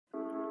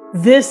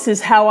This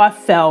is how I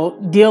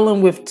felt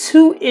dealing with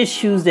two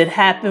issues that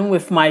happened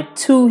with my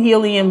two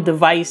Helium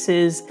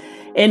devices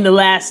in the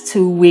last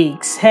 2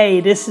 weeks.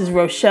 Hey, this is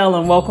Rochelle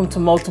and welcome to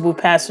Multiple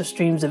Passive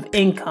Streams of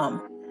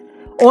Income.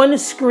 On the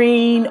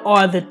screen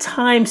are the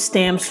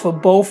timestamps for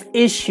both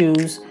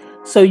issues,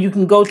 so you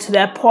can go to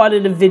that part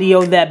of the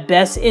video that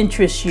best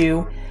interests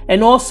you,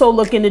 and also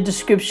look in the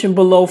description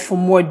below for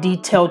more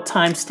detailed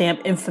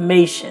timestamp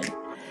information.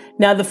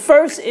 Now, the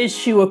first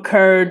issue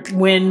occurred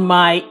when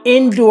my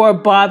indoor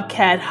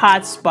Bobcat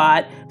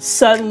hotspot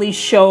suddenly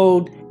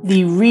showed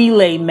the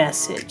relay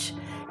message.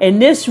 And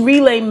this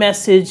relay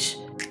message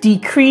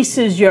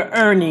decreases your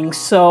earnings.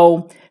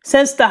 So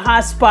since the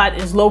hotspot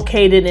is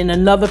located in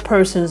another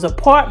person's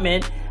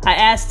apartment, I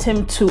asked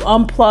him to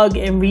unplug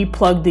and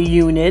replug the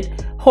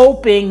unit,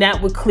 hoping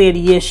that would clear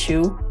the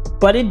issue,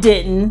 but it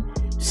didn't.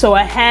 So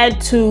I had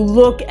to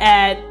look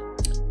at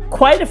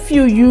quite a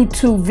few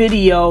YouTube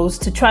videos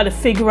to try to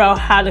figure out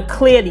how to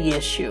clear the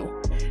issue.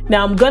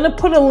 Now, I'm going to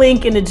put a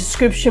link in the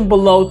description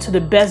below to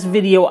the best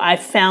video I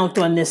found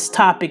on this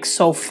topic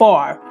so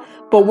far.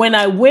 But when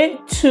I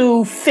went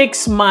to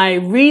fix my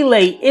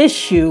relay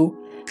issue,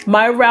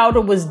 my router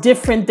was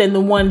different than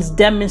the ones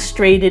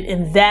demonstrated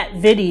in that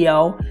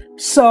video.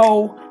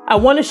 So I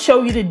want to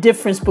show you the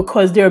difference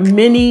because there are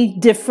many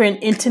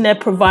different internet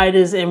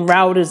providers and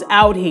routers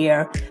out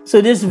here. So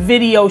this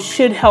video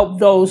should help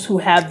those who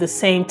have the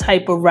same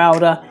type of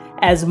router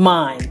as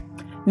mine.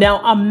 Now,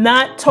 I'm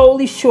not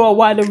totally sure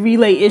why the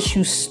relay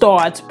issue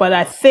starts, but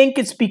I think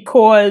it's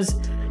because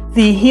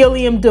the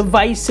Helium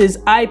device's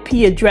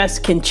IP address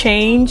can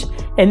change,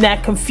 and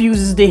that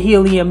confuses the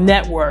Helium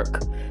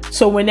network.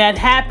 So when that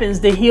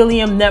happens, the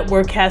Helium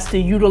network has to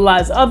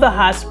utilize other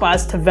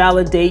hotspots to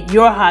validate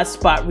your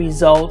hotspot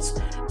results.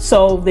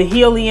 So the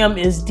Helium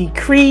is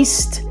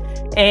decreased,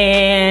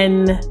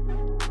 and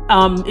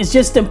it's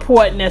just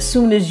important as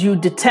soon as you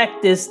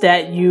detect this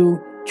that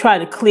you try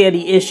to clear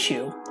the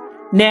issue.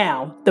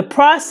 Now, the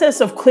process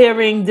of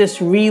clearing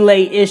this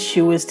relay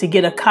issue is to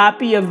get a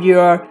copy of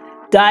your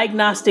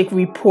diagnostic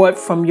report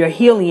from your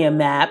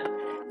Helium app.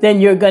 Then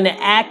you're going to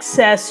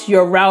access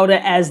your router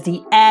as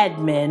the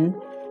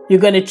admin. You're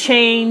going to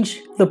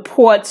change the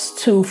ports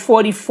to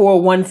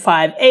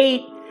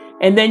 44158,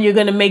 and then you're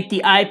going to make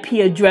the IP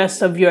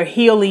address of your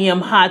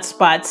Helium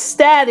hotspot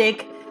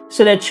static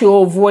so that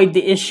you'll avoid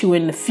the issue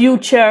in the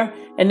future.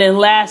 And then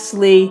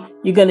lastly,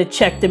 you're going to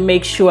check to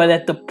make sure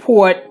that the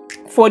port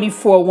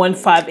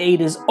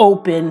 44158 is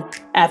open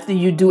after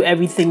you do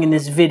everything in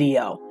this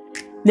video.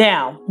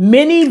 Now,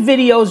 many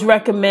videos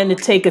recommend to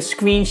take a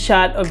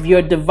screenshot of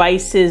your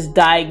device's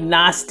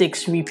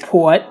diagnostics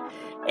report.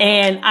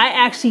 And I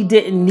actually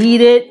didn't need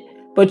it,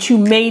 but you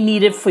may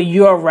need it for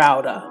your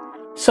router.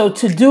 So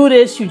to do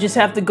this, you just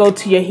have to go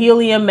to your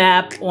Helium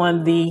app.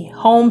 On the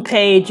home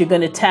page, you're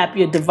going to tap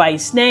your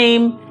device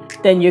name.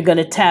 Then you're going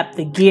to tap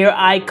the gear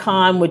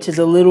icon, which is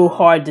a little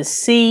hard to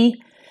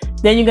see.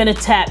 Then you're going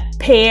to tap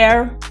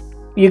pair.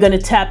 You're going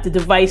to tap the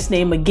device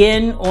name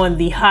again on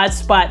the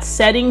hotspot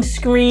settings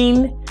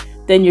screen.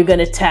 Then you're going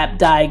to tap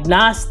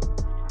diagnostic.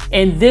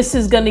 And this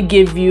is going to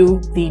give you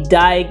the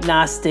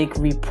diagnostic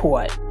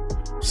report.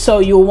 So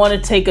you'll want to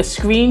take a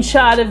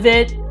screenshot of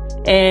it,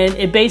 and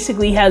it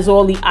basically has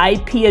all the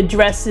IP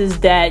addresses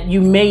that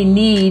you may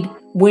need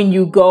when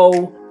you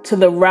go to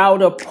the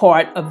router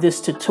part of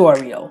this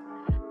tutorial.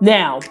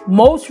 Now,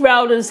 most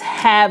routers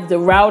have the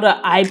router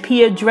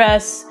IP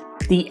address,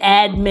 the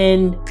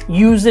admin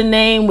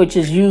username, which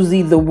is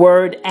usually the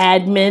word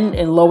admin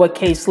in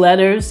lowercase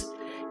letters,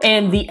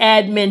 and the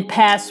admin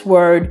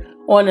password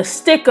on a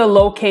sticker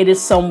located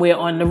somewhere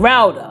on the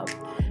router.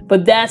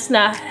 But that's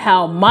not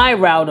how my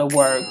router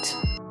worked.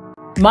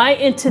 My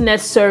internet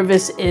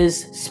service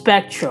is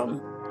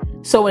Spectrum.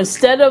 So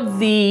instead of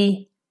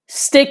the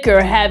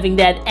sticker having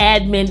that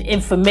admin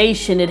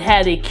information, it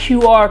had a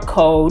QR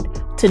code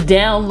to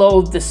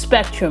download the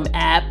Spectrum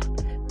app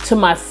to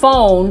my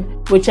phone,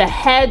 which I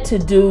had to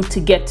do to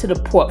get to the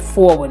port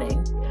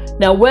forwarding.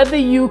 Now, whether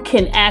you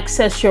can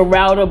access your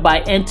router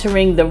by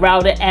entering the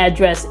router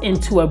address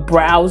into a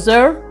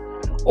browser,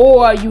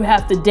 or you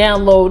have to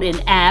download an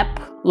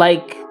app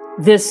like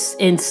this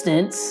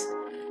instance,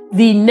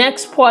 the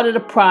next part of the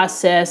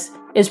process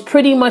is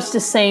pretty much the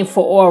same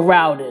for all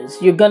routers.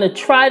 You're going to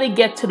try to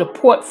get to the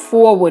port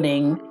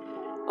forwarding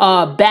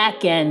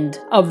back end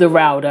of the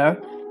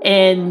router.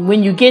 And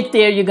when you get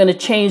there, you're going to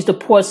change the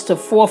ports to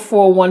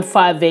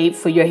 44158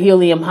 for your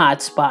Helium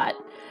hotspot.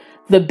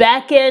 The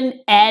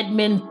backend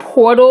admin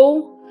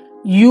portal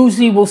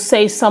usually will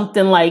say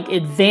something like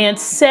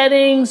advanced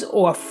settings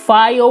or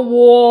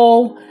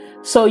firewall.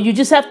 So you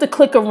just have to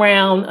click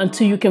around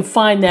until you can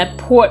find that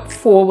port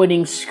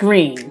forwarding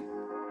screen.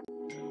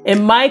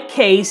 In my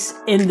case,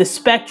 in the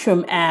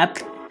Spectrum app,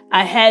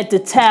 I had to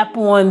tap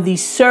on the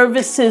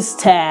Services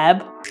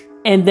tab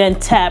and then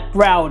tap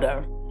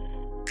Router.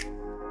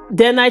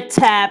 Then I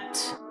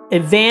tapped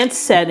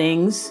Advanced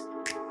Settings,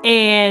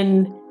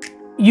 and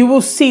you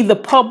will see the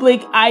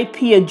public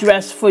IP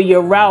address for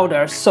your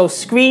router. So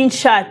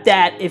screenshot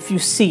that if you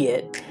see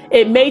it.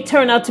 It may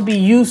turn out to be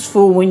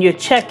useful when you're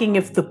checking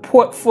if the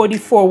port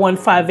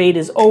 44158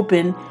 is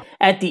open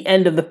at the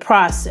end of the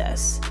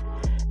process.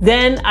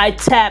 Then I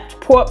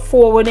tapped port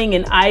forwarding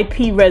and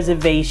IP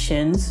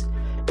reservations.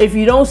 If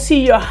you don't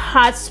see your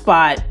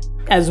hotspot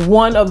as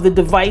one of the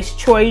device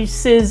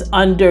choices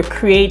under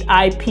create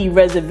IP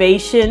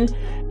reservation,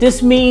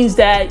 this means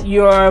that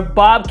your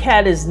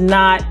Bobcat is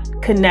not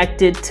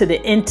connected to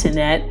the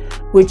internet,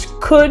 which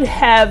could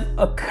have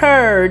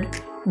occurred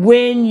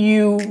when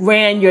you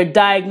ran your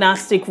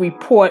diagnostic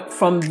report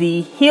from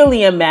the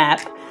Helium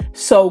app.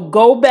 So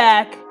go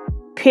back,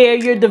 pair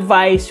your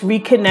device,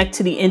 reconnect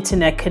to the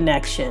internet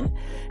connection.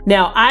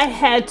 Now I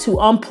had to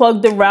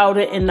unplug the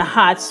router in the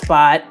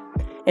hotspot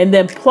and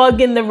then plug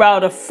in the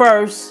router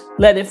first,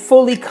 let it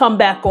fully come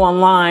back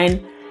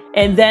online,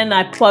 and then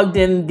I plugged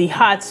in the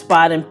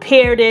hotspot and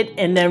paired it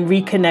and then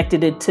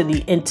reconnected it to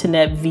the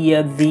internet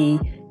via the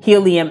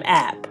Helium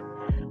app.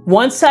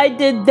 Once I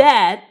did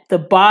that, the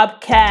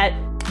Bobcat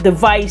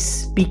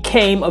device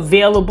became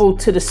available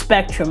to the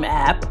Spectrum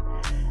app.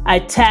 I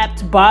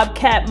tapped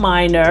Bobcat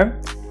Miner.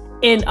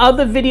 In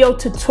other video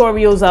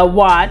tutorials I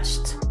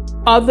watched,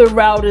 other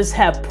routers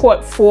have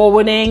port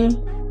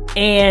forwarding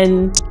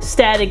and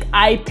static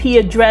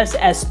IP address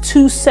as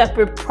two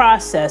separate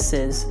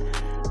processes.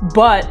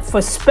 But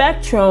for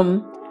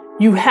Spectrum,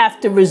 you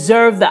have to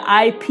reserve the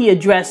IP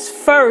address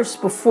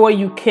first before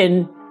you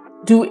can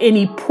do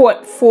any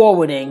port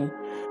forwarding.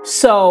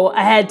 So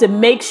I had to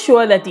make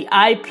sure that the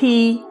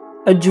IP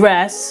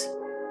address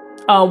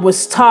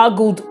was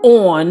toggled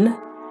on,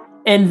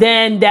 and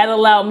then that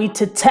allowed me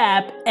to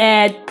tap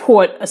add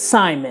port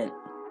assignment.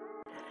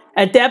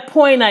 At that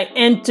point, I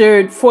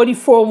entered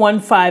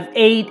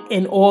 44158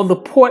 in all the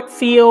port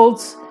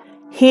fields.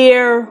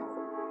 Here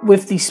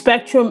with the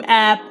Spectrum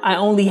app, I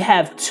only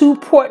have 2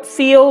 port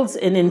fields,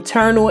 an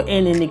internal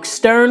and an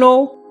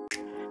external,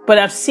 but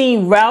I've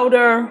seen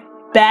router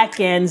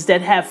backends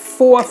that have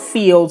 4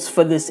 fields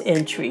for this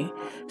entry.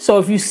 So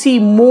if you see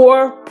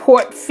more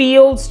port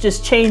fields,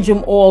 just change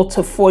them all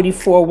to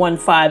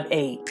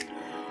 44158.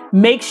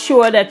 Make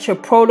sure that your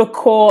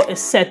protocol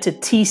is set to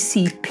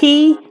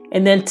TCP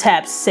and then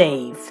tap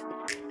save.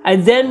 I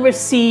then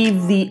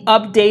received the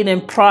update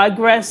in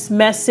progress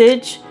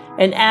message,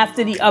 and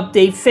after the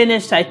update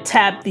finished, I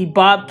tapped the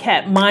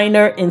Bobcat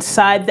Miner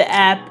inside the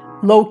app,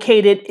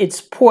 located its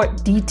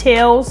port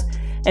details,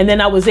 and then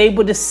I was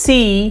able to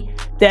see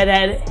that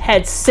I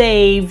had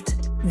saved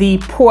the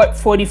port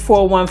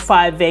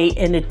 44158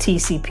 in the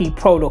TCP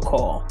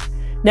protocol.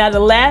 Now the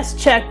last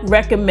check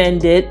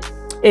recommended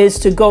is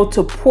to go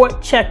to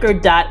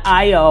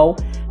portchecker.io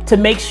to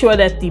make sure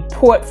that the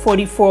port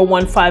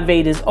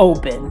 44158 is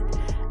open.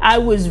 I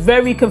was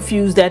very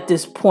confused at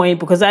this point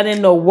because I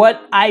didn't know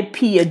what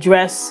IP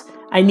address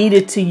I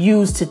needed to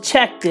use to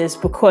check this,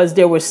 because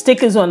there were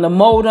stickers on the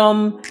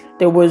modem,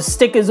 there was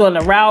stickers on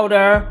the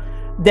router.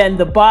 Then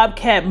the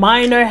Bobcat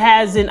Miner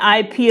has an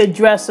IP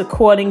address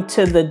according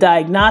to the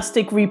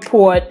diagnostic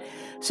report.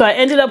 So I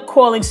ended up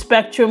calling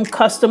Spectrum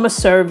customer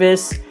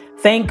service.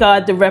 Thank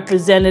God the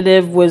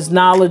representative was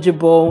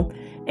knowledgeable,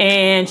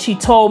 and she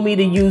told me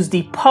to use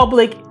the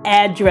public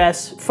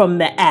address from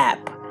the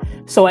app.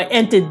 So I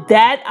entered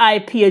that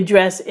IP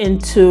address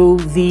into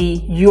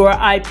the your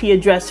IP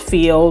address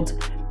field.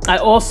 I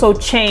also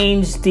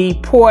changed the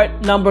port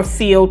number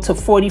field to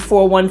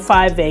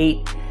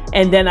 44158,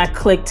 and then I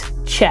clicked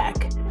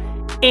check.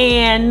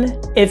 And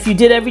if you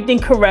did everything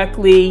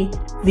correctly,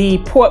 the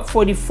port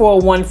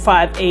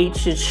 44158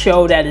 should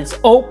show that it's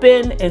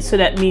open, and so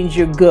that means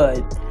you're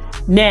good.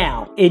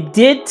 Now, it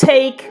did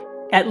take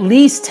at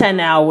least 10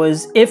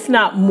 hours, if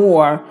not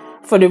more,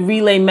 for the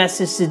relay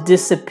message to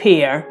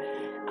disappear.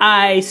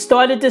 I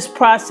started this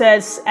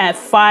process at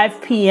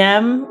 5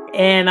 p.m.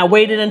 and I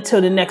waited until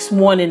the next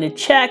morning to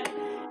check,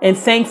 and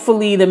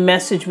thankfully the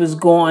message was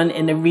gone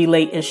and the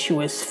relay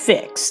issue is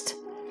fixed.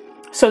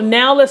 So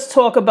now let's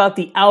talk about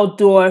the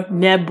outdoor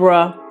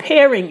NEBRA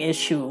pairing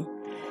issue.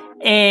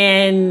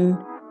 And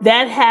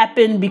that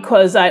happened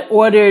because I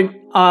ordered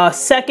a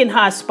second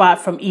hotspot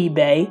from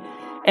eBay,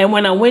 and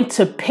when I went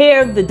to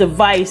pair the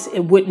device,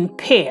 it wouldn't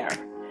pair.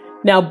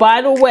 Now,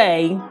 by the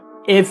way,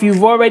 if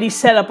you've already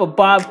set up a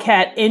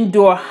Bobcat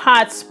indoor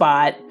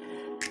hotspot,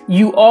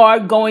 you are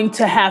going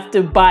to have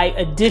to buy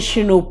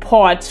additional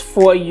parts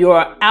for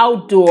your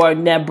outdoor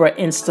NEBRA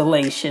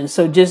installation.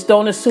 So just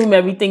don't assume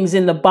everything's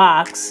in the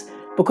box,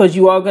 because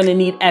you are going to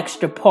need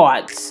extra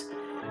parts.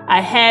 I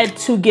had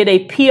to get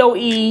a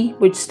PoE,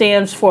 which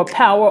stands for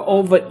Power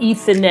over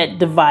Ethernet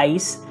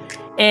device,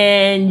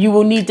 and you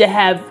will need to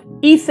have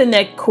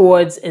Ethernet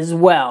cords as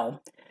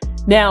well.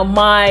 Now,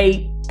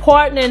 my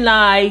partner and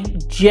I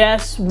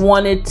just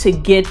wanted to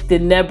get the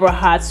NEBRA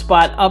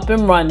hotspot up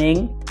and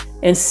running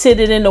and sit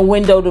it in a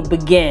window to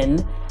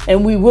begin.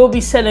 And we will be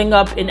setting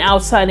up an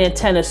outside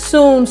antenna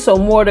soon, so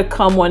more to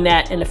come on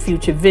that in a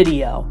future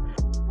video.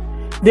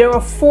 There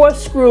are 4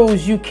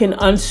 screws you can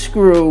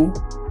unscrew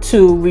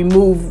to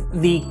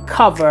remove the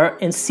cover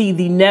and see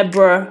the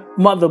NEBRA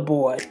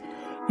motherboard.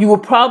 You will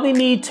probably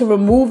need to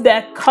remove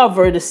that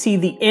cover to see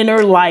the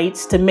inner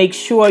lights to make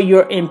sure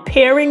you're in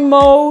pairing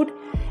mode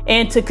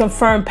and to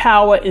confirm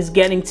power is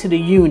getting to the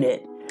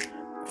unit.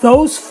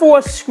 Those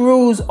 4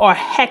 screws are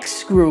hex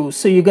screws,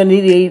 so you're going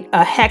to need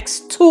a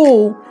hex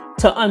tool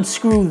to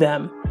unscrew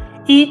them.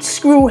 Each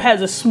screw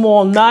has a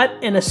small nut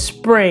and a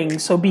spring,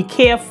 so be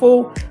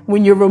careful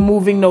when you're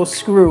removing those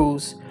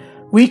screws.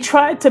 We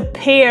tried to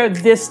pair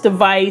this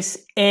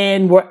device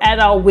and we're at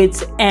our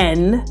wit's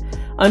end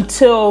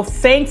until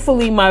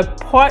thankfully my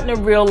partner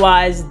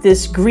realized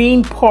this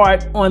green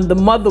part on the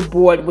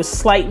motherboard was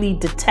slightly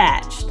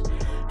detached.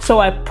 So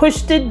I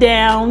pushed it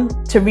down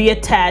to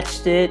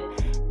reattach it,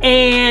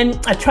 and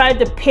I tried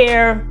to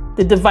pair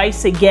the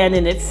device again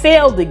and it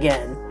failed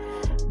again.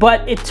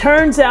 But it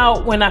turns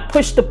out when I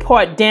pushed the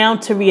part down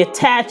to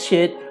reattach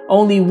it,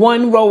 only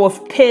 1 row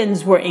of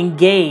pins were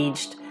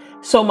engaged.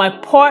 So my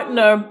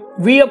partner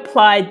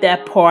reapplied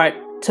that part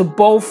to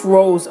both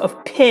rows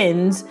of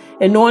pins,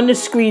 and on the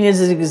screen is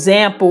an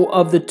example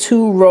of the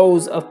 2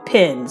 rows of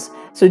pins.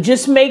 So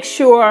just make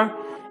sure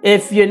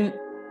if you're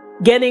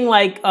getting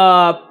like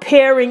a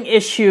pairing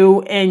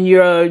issue and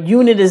your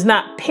unit is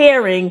not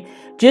pairing,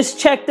 just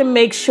check to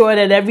make sure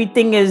that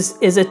everything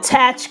is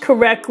attached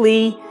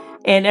correctly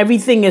and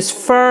everything is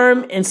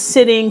firm and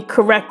sitting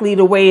correctly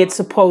the way it's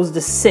supposed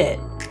to sit.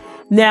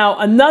 Now,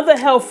 another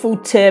helpful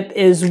tip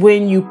is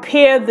when you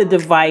pair the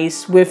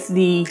device with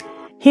the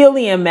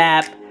Helium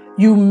app,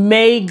 you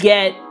may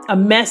get a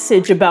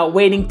message about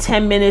waiting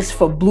 10 minutes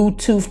for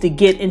Bluetooth to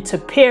get into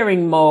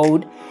pairing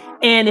mode.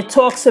 And it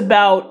talks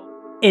about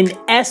an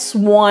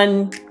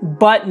S1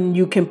 button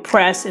you can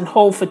press and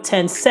hold for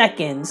 10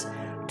 seconds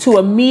to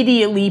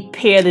immediately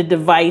pair the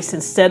device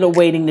instead of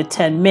waiting the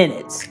 10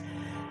 minutes.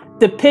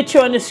 The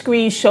picture on the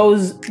screen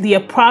shows the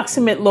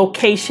approximate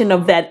location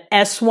of that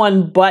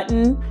S1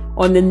 button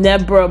on the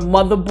NEBRA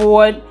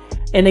motherboard.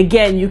 And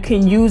again, you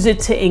can use it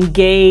to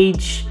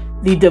engage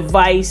the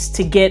device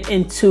to get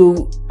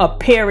into a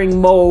pairing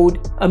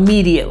mode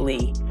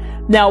immediately.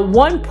 Now,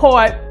 one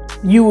part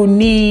you will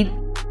need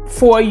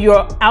for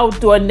your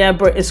outdoor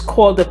NEBRA is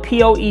called a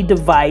PoE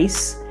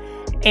device.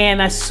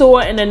 And I saw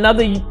in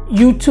another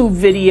YouTube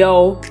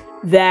video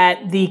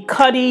that the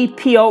Cuddy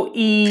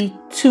PoE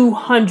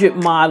 200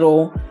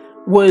 model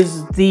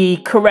was the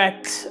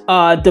correct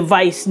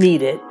device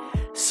needed.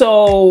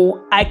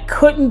 So I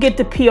couldn't get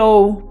the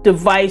PO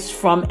device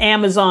from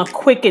Amazon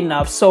quick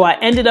enough. So I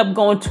ended up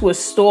going to a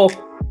store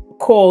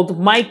called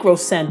Micro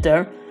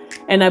Center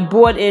and I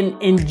bought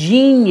an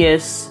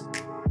Ingenious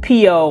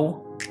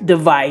PO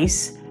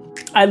device.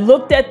 I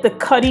looked at the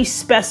Cuddy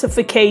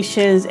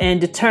specifications and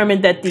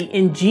determined that the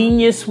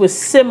Ingenious was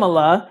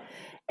similar.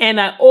 And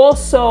I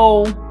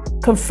also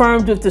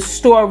confirmed with the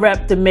store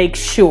rep to make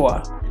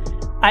sure.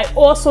 I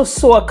also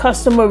saw a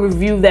customer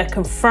review that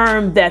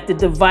confirmed that the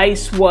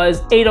device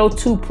was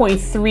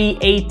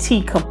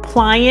 802.3 AT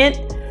compliant,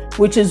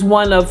 which is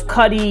one of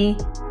Cuddy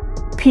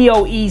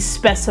PoE's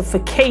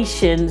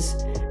specifications.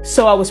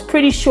 So I was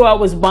pretty sure I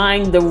was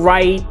buying the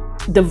right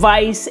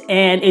device,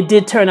 and it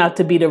did turn out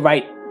to be the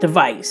right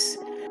device.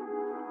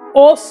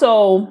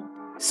 Also,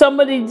 some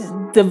of these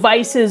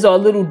devices are a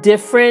little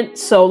different.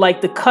 So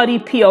like the Cuddy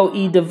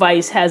PoE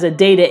device has a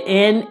data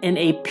in and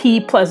a P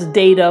plus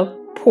data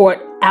port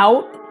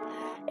out.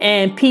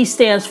 And P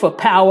stands for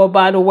power,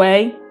 by the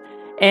way.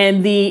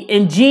 And the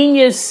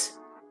Ingenious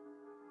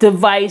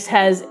device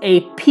has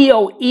a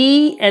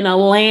PoE and a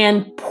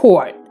LAN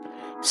port.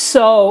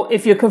 So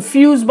if you're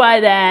confused by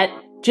that,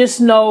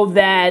 just know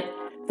that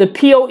the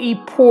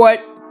PoE port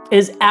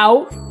is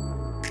out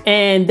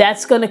and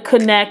that's going to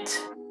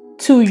connect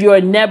to your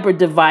NEBRA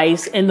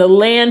device, and the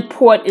LAN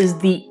port is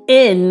the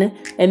in,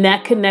 and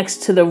that connects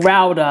to the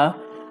router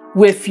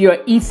with your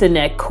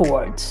Ethernet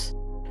cords.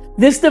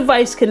 This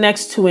device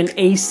connects to an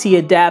AC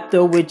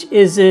adapter, which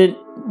isn't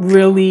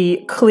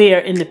really clear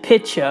in the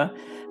picture.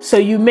 So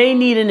you may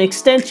need an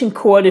extension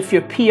cord if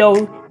your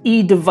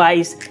PoE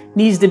device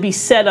needs to be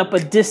set up a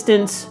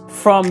distance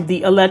from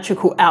the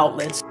electrical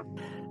outlets.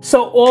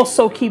 So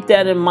also keep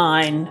that in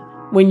mind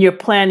when you're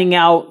planning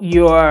out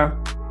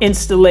your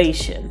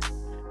installation.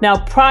 Now,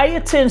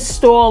 prior to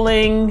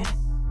installing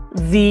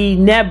the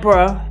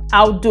NEBRA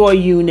outdoor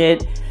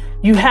unit,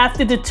 you have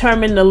to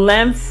determine the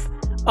length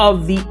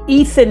of the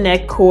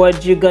Ethernet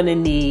cord you're going to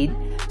need.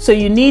 So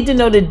you need to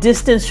know the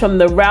distance from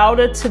the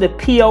router to the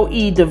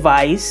PoE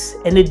device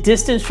and the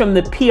distance from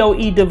the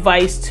PoE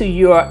device to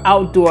your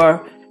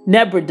outdoor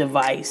NEBRA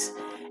device.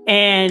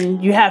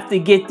 And you have to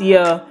get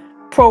the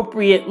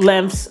appropriate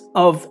lengths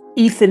of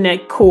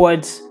Ethernet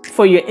cords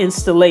for your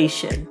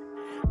installation.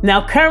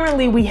 Now,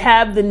 currently we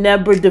have the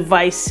NEBRA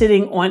device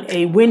sitting on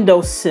a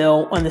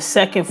windowsill on the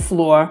second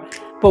floor,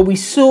 but we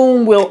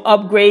soon will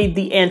upgrade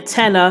the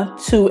antenna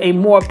to a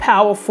more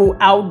powerful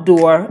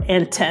outdoor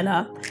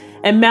antenna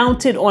and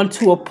mount it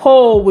onto a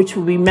pole, which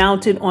will be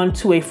mounted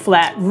onto a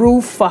flat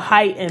roof for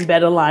height and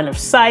better line of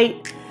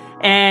sight.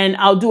 And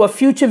I'll do a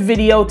future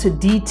video to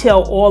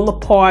detail all the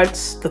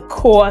parts, the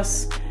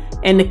costs,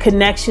 and the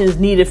connections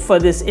needed for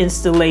this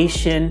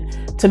installation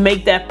to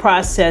make that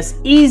process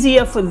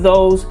easier for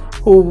those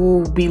who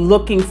will be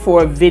looking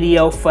for a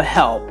video for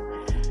help.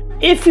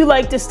 If you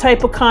like this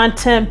type of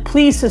content,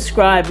 please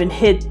subscribe and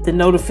hit the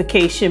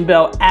notification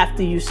bell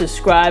after you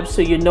subscribe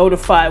so you're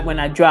notified when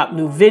I drop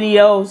new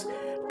videos.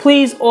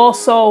 Please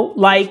also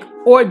like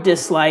or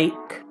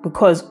dislike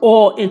because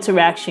all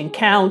interaction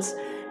counts.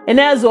 And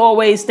as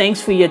always,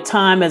 thanks for your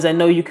time, as I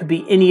know you could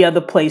be any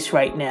other place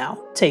right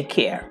now. Take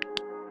care.